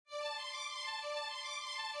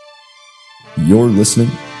You're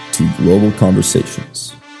listening to Global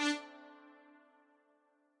Conversations.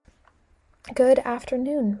 Good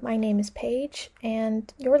afternoon. My name is Paige,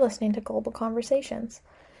 and you're listening to Global Conversations.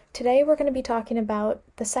 Today we're going to be talking about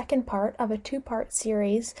the second part of a two-part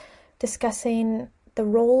series discussing the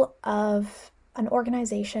role of an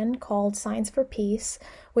organization called Signs for Peace,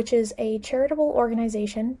 which is a charitable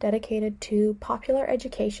organization dedicated to popular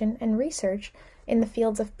education and research in the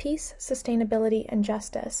fields of peace, sustainability, and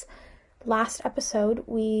justice. Last episode,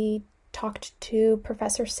 we talked to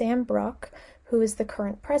Professor Sam Brook, who is the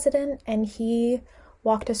current president, and he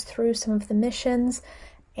walked us through some of the missions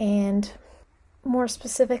and more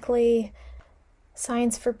specifically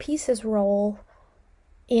Signs for Peace's role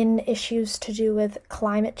in issues to do with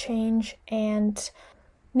climate change and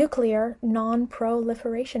nuclear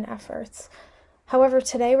non-proliferation efforts. However,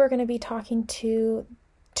 today we're going to be talking to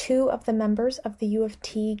two of the members of the U of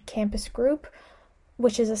T campus group,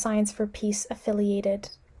 which is a Signs for Peace affiliated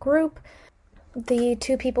group. The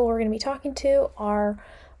two people we're going to be talking to are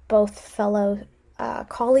both fellow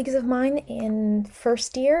colleagues of mine in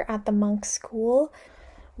first year at the Monk School.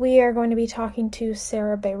 We are going to be talking to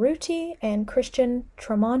Sarah Beiruti and Christian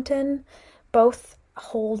Tremonton. Both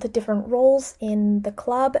hold different roles in the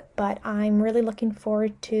club, but I'm really looking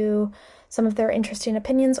forward to some of their interesting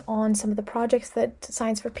opinions on some of the projects that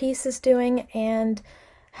Signs for Peace is doing and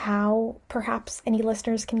how perhaps any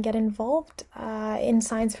listeners can get involved in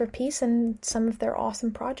Signs for Peace and some of their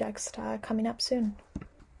awesome projects coming up soon.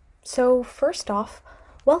 So first off,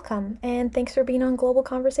 welcome, and thanks for being on Global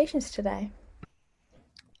Conversations today.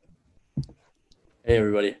 Hey,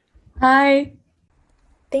 everybody. Hi.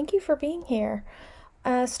 Thank you for being here.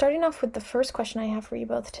 Starting off with the first question I have for you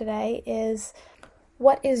both today is,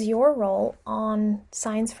 what is your role on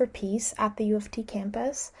Signs for Peace at the U of T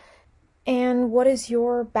campus? And what is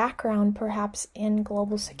your background perhaps in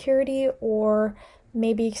global security, or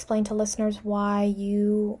maybe explain to listeners why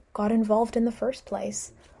you got involved in the first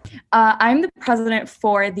place? I'm the president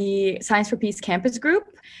for the Signs for Peace campus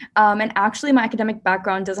group. And actually my academic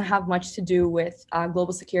background doesn't have much to do with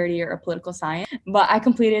global security or political science, but I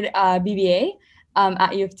completed BBA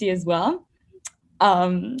at U of T as well.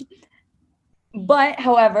 But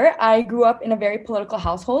however, I grew up in a very political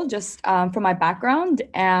household just from my background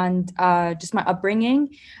and just my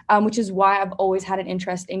upbringing, which is why I've always had an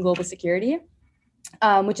interest in global security,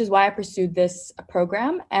 which is why I pursued this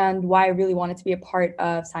program and why I really wanted to be a part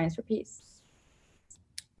of Signs for Peace.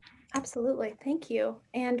 Absolutely. Thank you.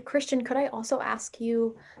 And Christian, could I also ask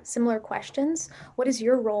you similar questions? What is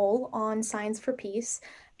your role on Signs for Peace?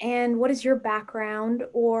 And what is your background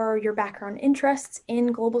or your background interests in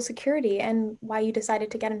global security and why you decided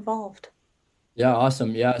to get involved? Yeah,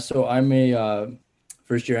 awesome. Yeah, so I'm a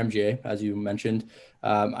first year MGA, as you mentioned.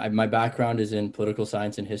 My background is in political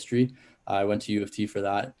science and history. I went to U of T for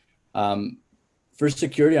that. For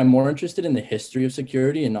security, I'm more interested in the history of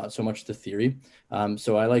security and not so much the theory.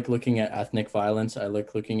 So I like looking at ethnic violence. I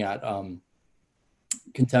like looking at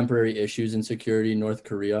contemporary issues in security, North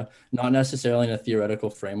Korea, not necessarily in a theoretical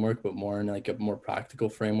framework, but more in like a more practical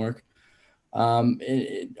framework. I'm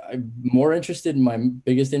more interested my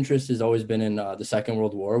biggest interest has always been in the Second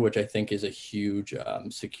World War, which I think is a huge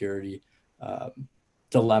security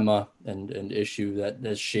dilemma and issue that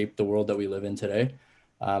has shaped the world that we live in today.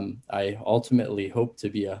 I ultimately hope to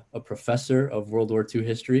be a professor of World War II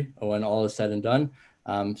history when all is said and done.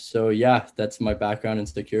 So yeah, that's my background in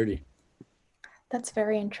security. That's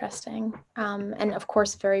very interesting, and of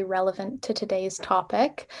course very relevant to today's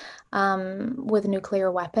topic with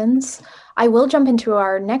nuclear weapons. I will jump into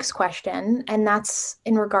our next question, and that's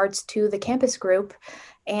in regards to the campus group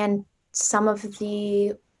and some of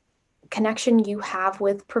the connection you have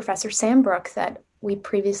with Professor Sam Brook that we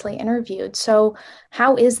previously interviewed. So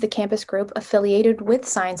how is the campus group affiliated with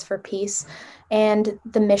Signs for Peace and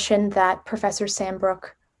the mission that Professor Sam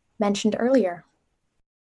Brook mentioned earlier?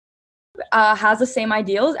 Has the same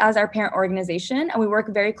ideals as our parent organization, and we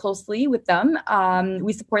work very closely with them.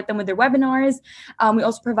 We support them with their webinars. We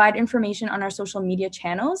also provide information on our social media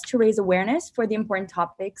channels to raise awareness for the important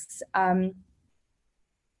topics that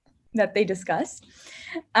they discuss.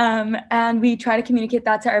 And we try to communicate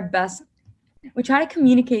that to our best. We try to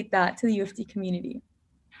communicate that to the U of T community.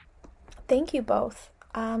 Thank you both.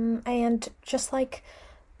 And just like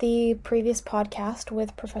the previous podcast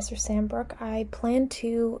with Professor Sam Brook, I plan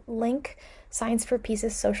to link Signs for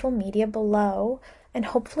Peace's social media below, and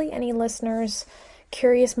hopefully any listeners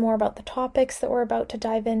curious more about the topics that we're about to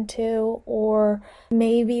dive into, or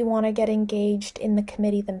maybe want to get engaged in the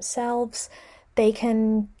committee themselves, they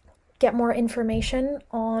can get more information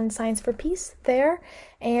on Science for Peace there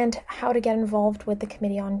and how to get involved with the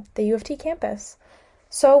committee on the U of T campus.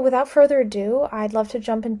 So without further ado, I'd love to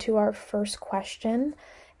jump into our first question.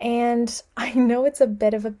 And I know it's a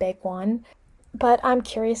bit of a big one, but I'm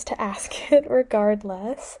curious to ask it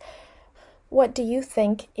regardless. What do you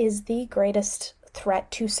think is the greatest threat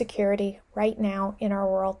to security right now in our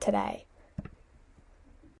world today?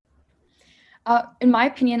 In my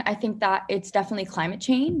opinion, I think that it's definitely climate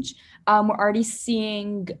change. We're already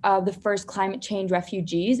seeing the first climate change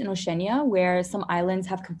refugees in Oceania, where some islands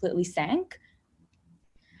have completely sank.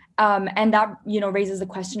 And that, raises the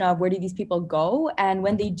question of where do these people go? And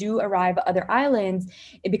when they do arrive at other islands,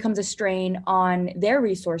 it becomes a strain on their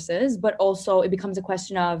resources, but also it becomes a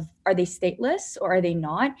question of, are they stateless or are they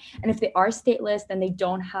not? And if they are stateless, then they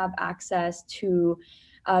don't have access to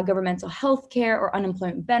governmental health care or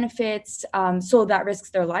unemployment benefits. So that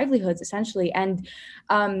risks their livelihoods, essentially. And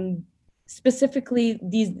specifically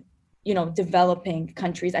these developing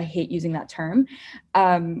countries, I hate using that term,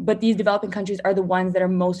 but these developing countries are the ones that are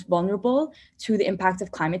most vulnerable to the impacts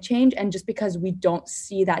of climate change. And just because we don't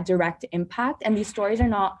see that direct impact, and these stories are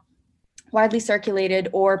not widely circulated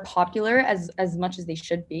or popular as much as they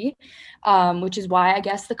should be, which is why I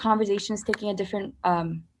guess the conversation is taking a different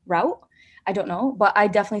route. I don't know, but I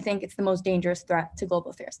definitely think it's the most dangerous threat to global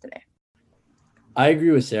affairs today. I agree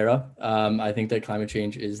with Sarah. I think that climate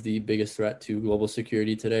change is the biggest threat to global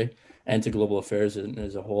security today and to global affairs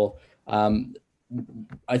as a whole.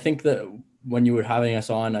 I think that when you were having us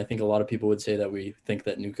on, I think a lot of people would say that we think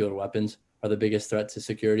that nuclear weapons are the biggest threat to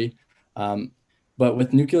security. But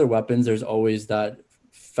with nuclear weapons, there's always that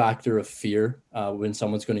factor of fear when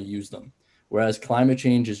someone's going to use them. Whereas climate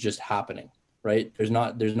change is just happening, right? There's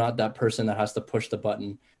not that person that has to push the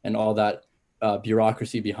button and all that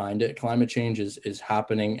bureaucracy behind it. Climate change is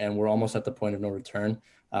happening, and we're almost at the point of no return.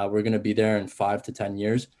 We're going to be there in 5 to 10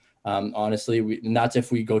 years. Honestly, and that's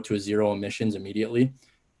if we go to a zero emissions immediately.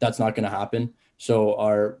 That's not going to happen.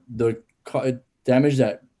 So the damage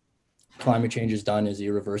that climate change has done is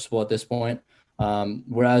irreversible at this point.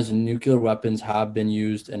 Whereas nuclear weapons have been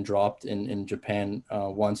used and dropped in Japan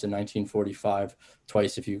once in 1945,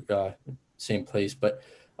 twice if you same place, but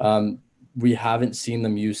we haven't seen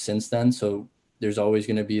them used since then. So there's always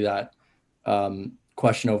going to be that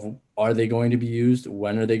question of, are they going to be used?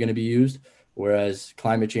 When are they going to be used? Whereas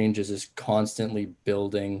climate change is constantly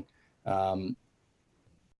building.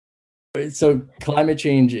 So climate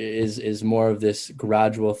change is more of this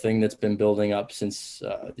gradual thing that's been building up since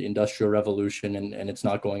the Industrial Revolution, and it's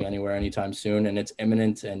not going anywhere anytime soon, and it's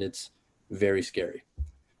imminent, and it's very scary.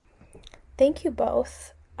 Thank you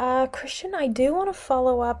both. Christian, I do want to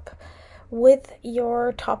follow up with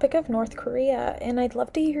your topic of North Korea, and I'd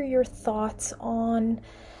love to hear your thoughts on,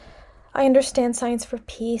 I understand Science for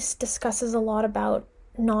Peace discusses a lot about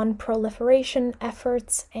non-proliferation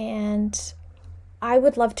efforts, and I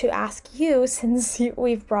would love to ask you, since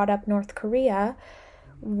we've brought up North Korea,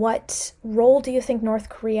 what role do you think North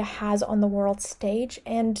Korea has on the world stage,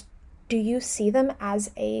 and do you see them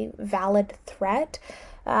as a valid threat,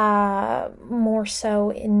 more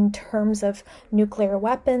so in terms of nuclear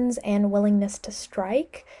weapons and willingness to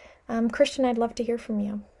strike? Christian, I'd love to hear from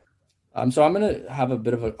you. So I'm going to have a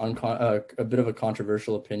bit of a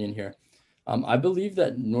controversial opinion here. I believe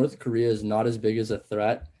that North Korea is not as big as a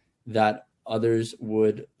threat that others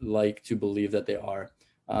would like to believe that they are.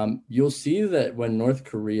 You'll see that when North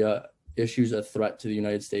Korea issues a threat to the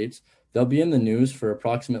United States, they'll be in the news for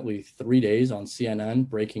approximately 3 days on CNN,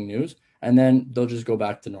 breaking news, and then they'll just go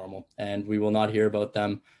back to normal, and we will not hear about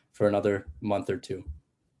them for another month or two.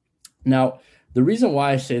 Now, the reason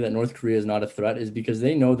why I say that North Korea is not a threat is because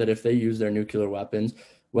they know that if they use their nuclear weapons,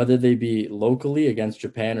 whether they be locally against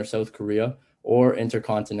Japan or South Korea or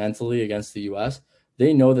intercontinentally against the US,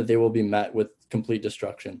 they know that they will be met with complete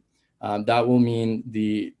destruction. That will mean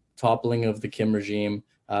the toppling of the Kim regime,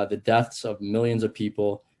 the deaths of millions of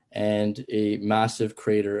people, and a massive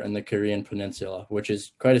crater in the Korean Peninsula, which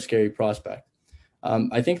is quite a scary prospect.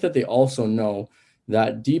 I think that they also know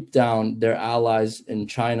that deep down, their allies in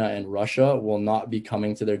China and Russia will not be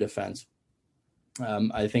coming to their defense.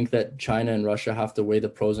 I think that China and Russia have to weigh the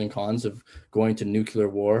pros and cons of going to nuclear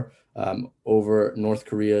war over North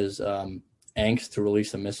Korea's angst to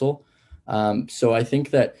release a missile. So I think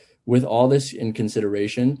that with all this in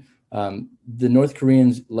consideration, the North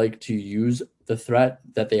Koreans like to use the threat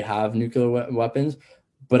that they have nuclear weapons,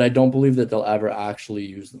 but I don't believe that they'll ever actually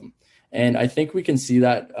use them. And I think we can see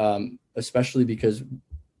that especially because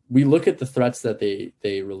we look at the threats that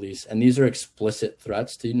they release, and these are explicit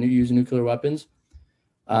threats to use nuclear weapons.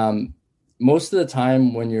 most of the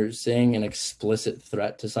time when you're saying an explicit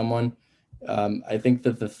threat to someone, I think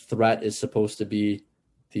that the threat is supposed to be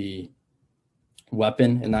the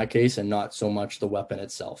weapon in that case and not so much the weapon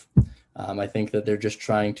itself. I think that they're just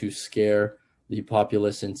trying to scare the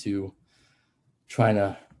populace into trying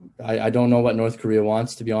to, I don't know what North Korea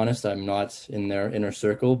wants, to be honest. I'm not in their inner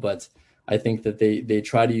circle, but I think that they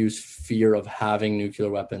try to use fear of having nuclear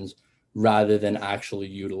weapons rather than actually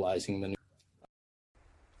utilizing them.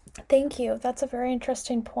 Thank you. That's a very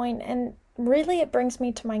interesting point. And really, it brings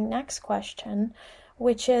me to my next question,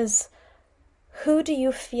 which is, who do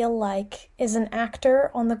you feel like is an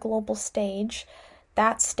actor on the global stage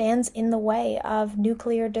that stands in the way of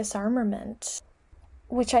nuclear disarmament,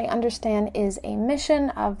 which I understand is a mission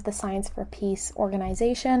of the Science for Peace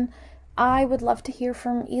organization? I would love to hear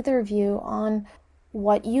from either of you on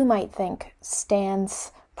what you might think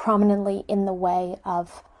stands prominently in the way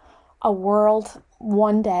of a world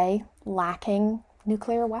one day lacking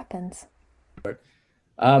nuclear weapons.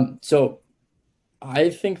 So I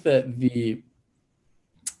think that the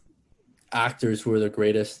actors who are the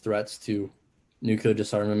greatest threats to nuclear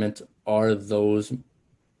disarmament are those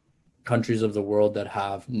countries of the world that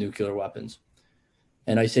have nuclear weapons.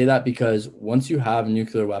 And I say that because once you have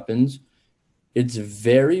nuclear weapons, it's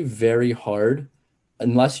very, very hard,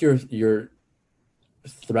 unless your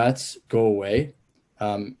threats go away,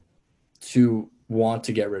 to want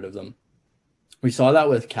to get rid of them. We saw that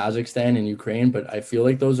with Kazakhstan and Ukraine, but I feel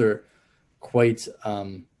like those are quite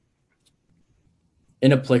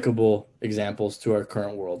inapplicable examples to our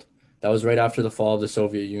current world. That was right after the fall of the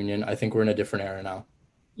Soviet Union. I think we're in a different era now.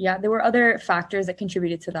 Yeah, there were other factors that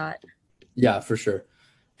contributed to that. Yeah, for sure.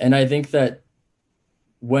 And I think that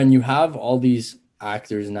when you have all these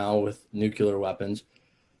actors now with nuclear weapons,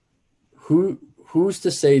 who's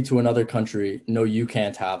to say to another country, no, you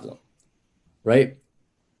can't have them, right?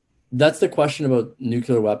 That's the question about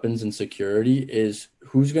nuclear weapons and security, is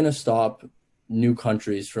who's going to stop new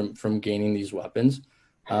countries from gaining these weapons.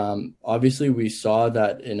 Obviously, we saw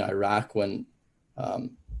that in Iraq when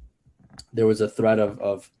there was a threat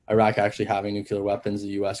of Iraq actually having nuclear weapons, the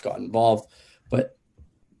US got involved. But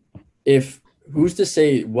who's to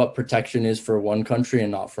say what protection is for one country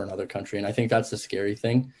and not for another country? And I think that's the scary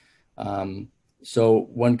thing. So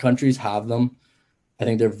when countries have them, I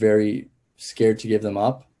think they're very scared to give them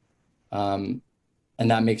up. And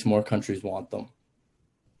that makes more countries want them.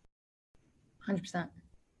 100%.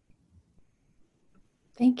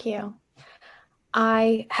 Thank you.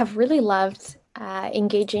 I have really loved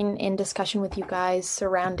engaging in discussion with you guys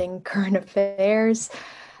surrounding current affairs,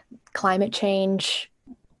 climate change,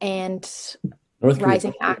 and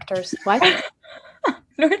rising actors. What?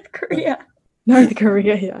 North Korea. North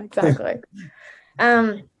Korea, yeah, exactly.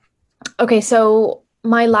 Okay, so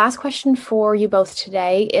my last question for you both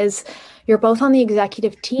today is, you're both on the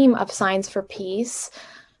executive team of Science for Peace.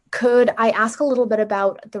 Could I ask a little bit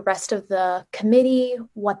about the rest of the committee,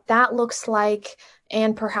 what that looks like,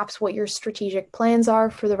 and perhaps what your strategic plans are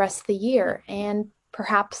for the rest of the year, and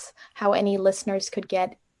perhaps how any listeners could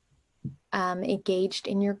get engaged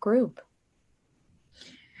in your group?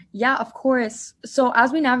 Yeah, of course. So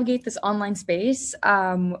as we navigate this online space,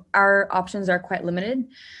 our options are quite limited.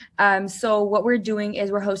 So what we're doing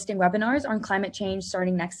is we're hosting webinars on climate change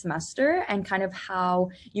starting next semester, and kind of how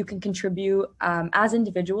you can contribute as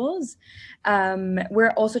individuals.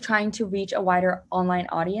 We're also trying to reach a wider online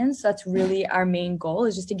audience. That's really our main goal,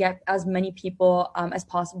 is just to get as many people as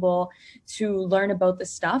possible to learn about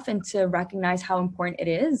this stuff and to recognize how important it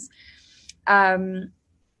is.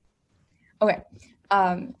 Okay.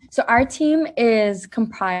 So our team is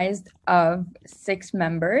comprised of 6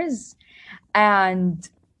 members, and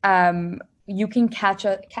you can catch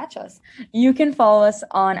us. You can follow us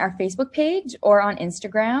on our Facebook page or on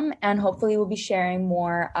Instagram, and hopefully we'll be sharing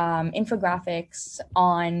more infographics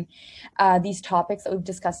on these topics that we've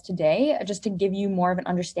discussed today, just to give you more of an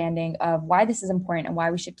understanding of why this is important and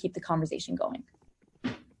why we should keep the conversation going.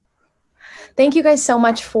 Thank you guys so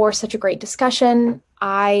much for such a great discussion.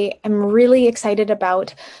 I am really excited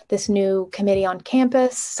about this new committee on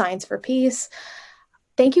campus, Science for Peace.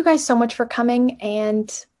 Thank you guys so much for coming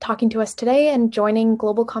and talking to us today and joining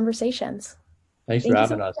Global Conversations. Thanks for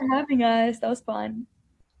having us. Thank you so much for having us. That was fun.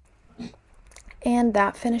 And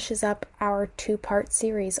that finishes up our 2-part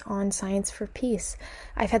series on Science for Peace.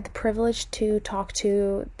 I've had the privilege to talk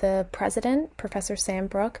to the president, Professor Sam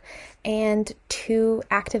Brook, and 2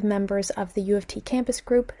 active members of the U of T campus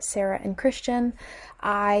group, Sarah and Christian.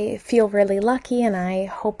 I feel really lucky, and I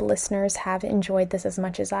hope listeners have enjoyed this as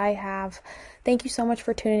much as I have. Thank you so much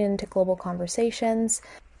for tuning in to Global Conversations.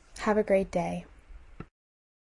 Have a great day.